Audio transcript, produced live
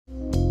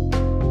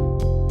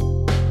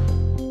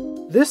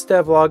This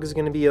devlog is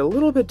going to be a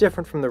little bit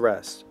different from the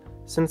rest.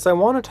 Since I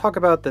want to talk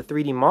about the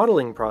 3D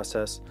modeling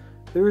process,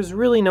 there is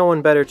really no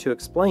one better to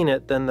explain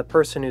it than the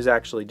person who's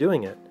actually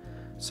doing it.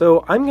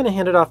 So I'm going to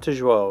hand it off to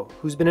João,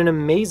 who's been an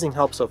amazing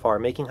help so far,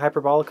 making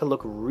Hyperbolica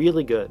look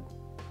really good.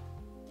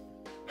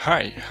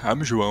 Hi,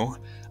 I'm João.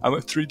 I'm a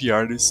 3D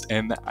artist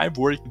and I've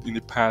worked in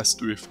the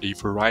past with a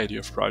variety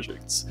of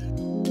projects.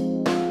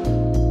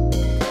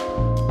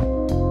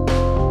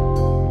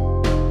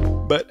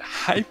 But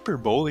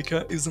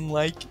Hyperbolica isn't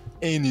like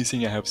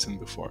anything I have seen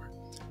before.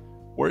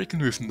 Working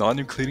with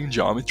non-Euclidean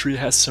geometry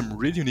has some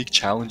really unique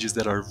challenges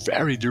that are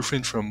very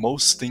different from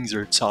most things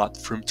you're taught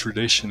from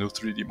traditional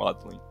 3D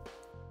modeling.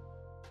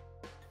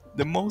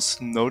 The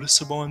most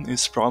noticeable one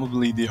is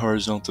probably the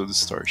horizontal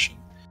distortion.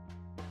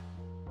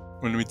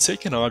 When we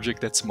take an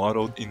object that's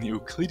modeled in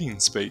Euclidean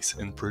space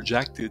and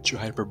project it to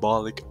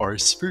hyperbolic or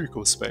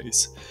spherical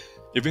space,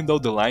 even though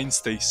the lines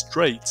stay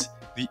straight,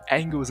 the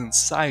angles and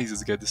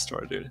sizes get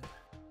distorted.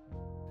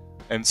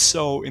 And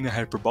so, in a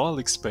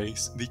hyperbolic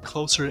space, the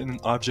closer an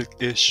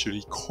object is to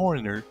the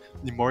corner,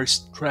 the more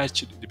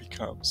stretched it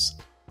becomes.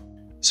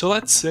 So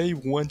let's say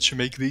we want to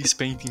make these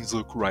paintings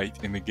look right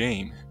in the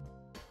game.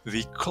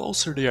 The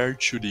closer they are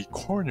to the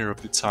corner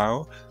of the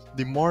tile,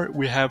 the more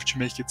we have to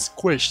make it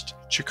squished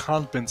to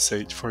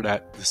compensate for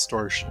that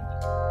distortion.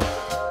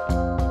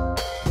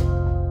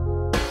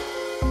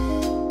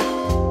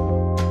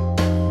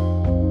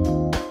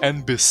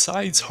 And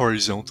besides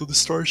horizontal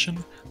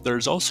distortion,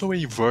 there's also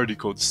a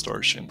vertical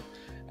distortion.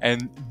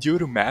 And due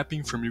to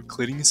mapping from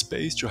Euclidean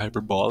space to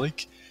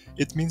hyperbolic,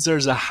 it means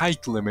there's a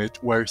height limit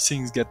where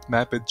things get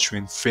mapped to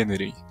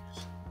infinity.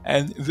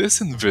 And this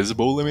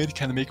invisible limit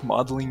can make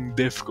modeling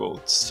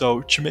difficult,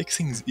 so to make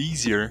things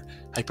easier,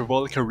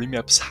 Hyperbolica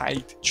remaps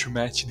height to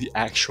match the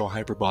actual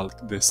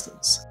hyperbolic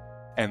distance.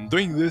 And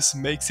doing this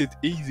makes it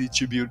easy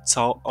to build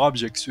tall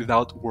objects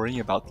without worrying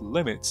about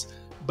limits,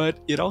 but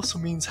it also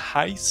means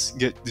heights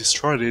get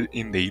distorted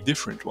in a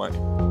different way.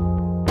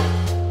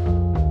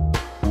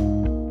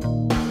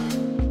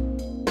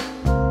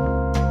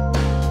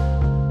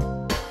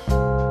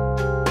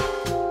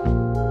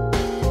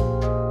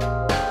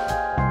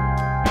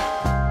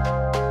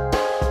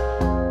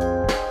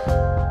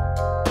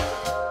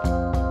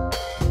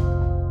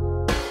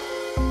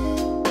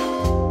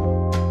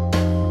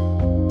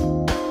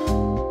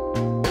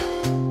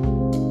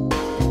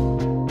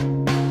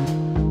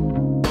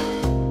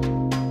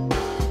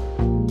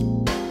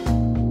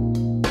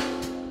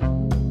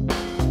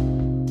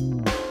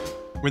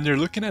 When you're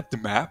looking at the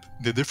map,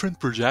 the different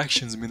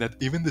projections mean that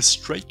even the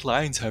straight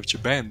lines have to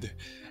bend,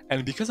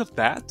 and because of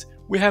that,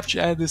 we have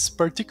to add this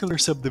particular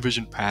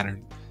subdivision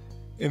pattern.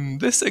 In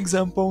this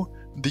example,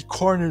 the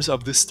corners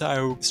of this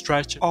tile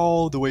stretch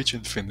all the way to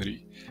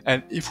infinity,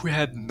 and if we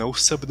had no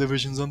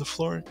subdivisions on the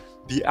floor,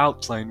 the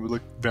outline would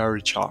look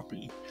very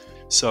choppy.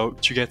 So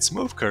to get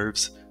smooth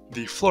curves,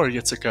 the floor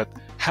gets a cut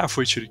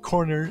halfway to the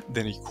corner,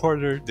 then a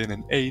quarter, then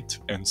an eighth,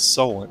 and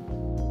so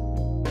on.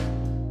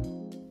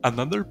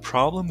 Another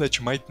problem that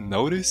you might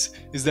notice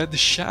is that the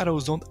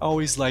shadows don't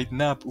always line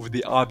up with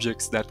the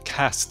objects that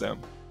cast them.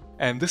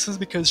 And this is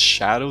because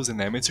shadows and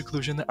image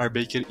occlusion are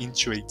baked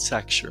into a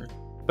texture.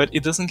 But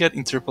it doesn't get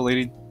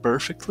interpolated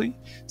perfectly,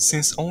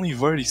 since only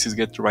vertices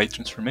get the right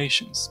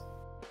transformations.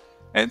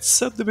 And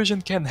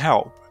subdivision can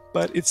help,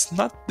 but it's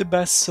not the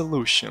best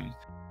solution.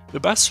 The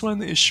best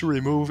one is to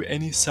remove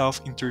any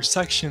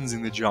self-intersections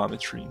in the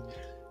geometry.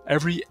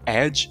 Every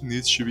edge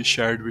needs to be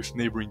shared with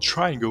neighboring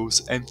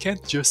triangles and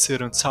can't just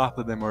sit on top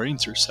of them or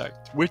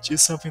intersect, which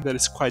is something that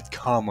is quite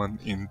common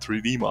in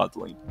 3D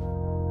modeling.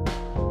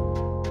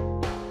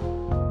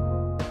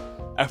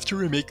 After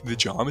we make the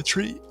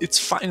geometry, it's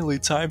finally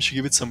time to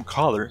give it some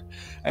color,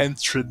 and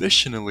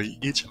traditionally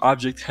each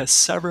object has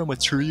several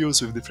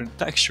materials with different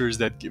textures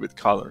that give it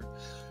color.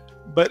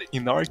 But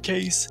in our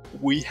case,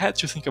 we had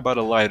to think about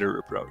a lighter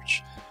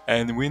approach,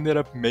 and we ended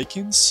up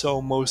making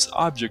so most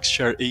objects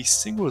share a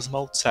single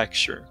small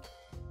texture.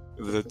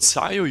 The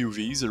tile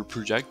UVs are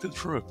projected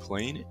from a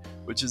plane,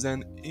 which is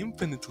then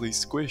infinitely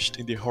squished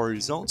in the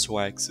horizontal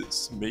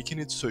axis, making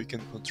it so you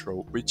can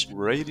control which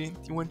gradient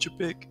you want to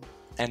pick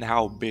and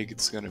how big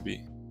it's gonna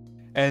be.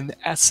 And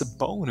as a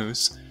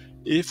bonus,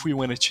 if we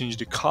want to change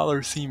the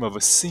color theme of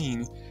a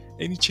scene,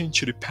 any change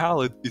to the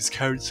palette is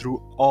carried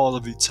through all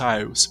of the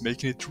tiles,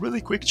 making it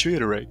really quick to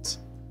iterate.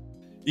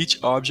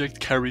 Each object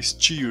carries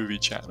two UV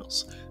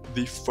channels.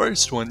 The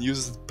first one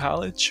uses the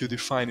palette to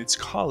define its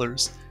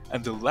colors,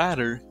 and the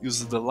latter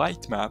uses the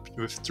light map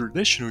with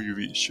traditional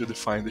UVs to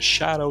define the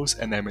shadows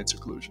and image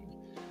occlusion.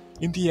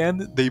 In the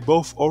end, they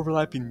both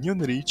overlap in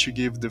unity to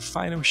give the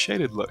final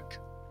shaded look.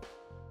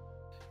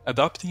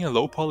 Adopting a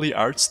low-poly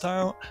art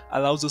style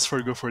allows us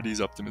to go for these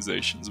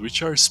optimizations,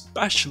 which are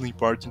especially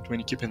important when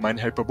you keep in mind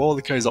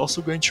Hyperbolica is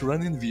also going to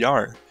run in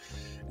VR.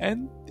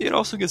 And it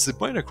also gets the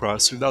point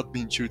across without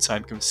being too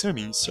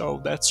time-consuming,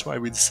 so that's why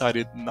we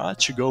decided not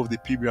to go with the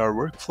PBR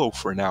workflow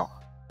for now.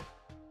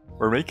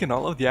 We're making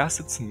all of the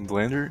assets in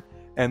Blender,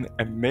 an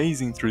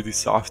amazing 3D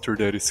software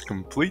that is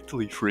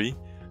completely free,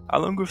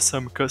 along with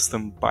some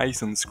custom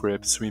Python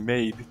scripts we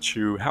made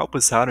to help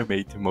us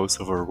automate most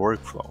of our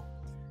workflow.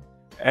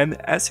 And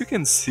as you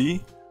can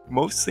see,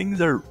 most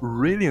things are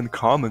really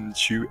uncommon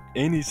to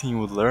anything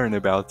we learn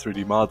about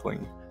 3D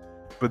modeling.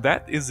 But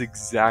that is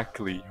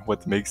exactly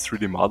what makes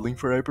 3D modeling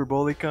for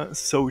Hyperbolica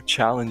so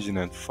challenging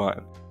and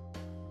fun.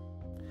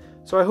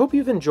 So I hope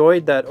you've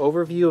enjoyed that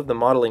overview of the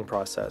modeling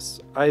process.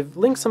 I've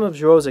linked some of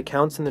João's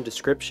accounts in the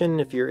description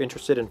if you're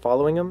interested in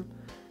following him,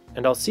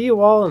 and I'll see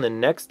you all in the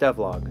next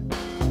devlog.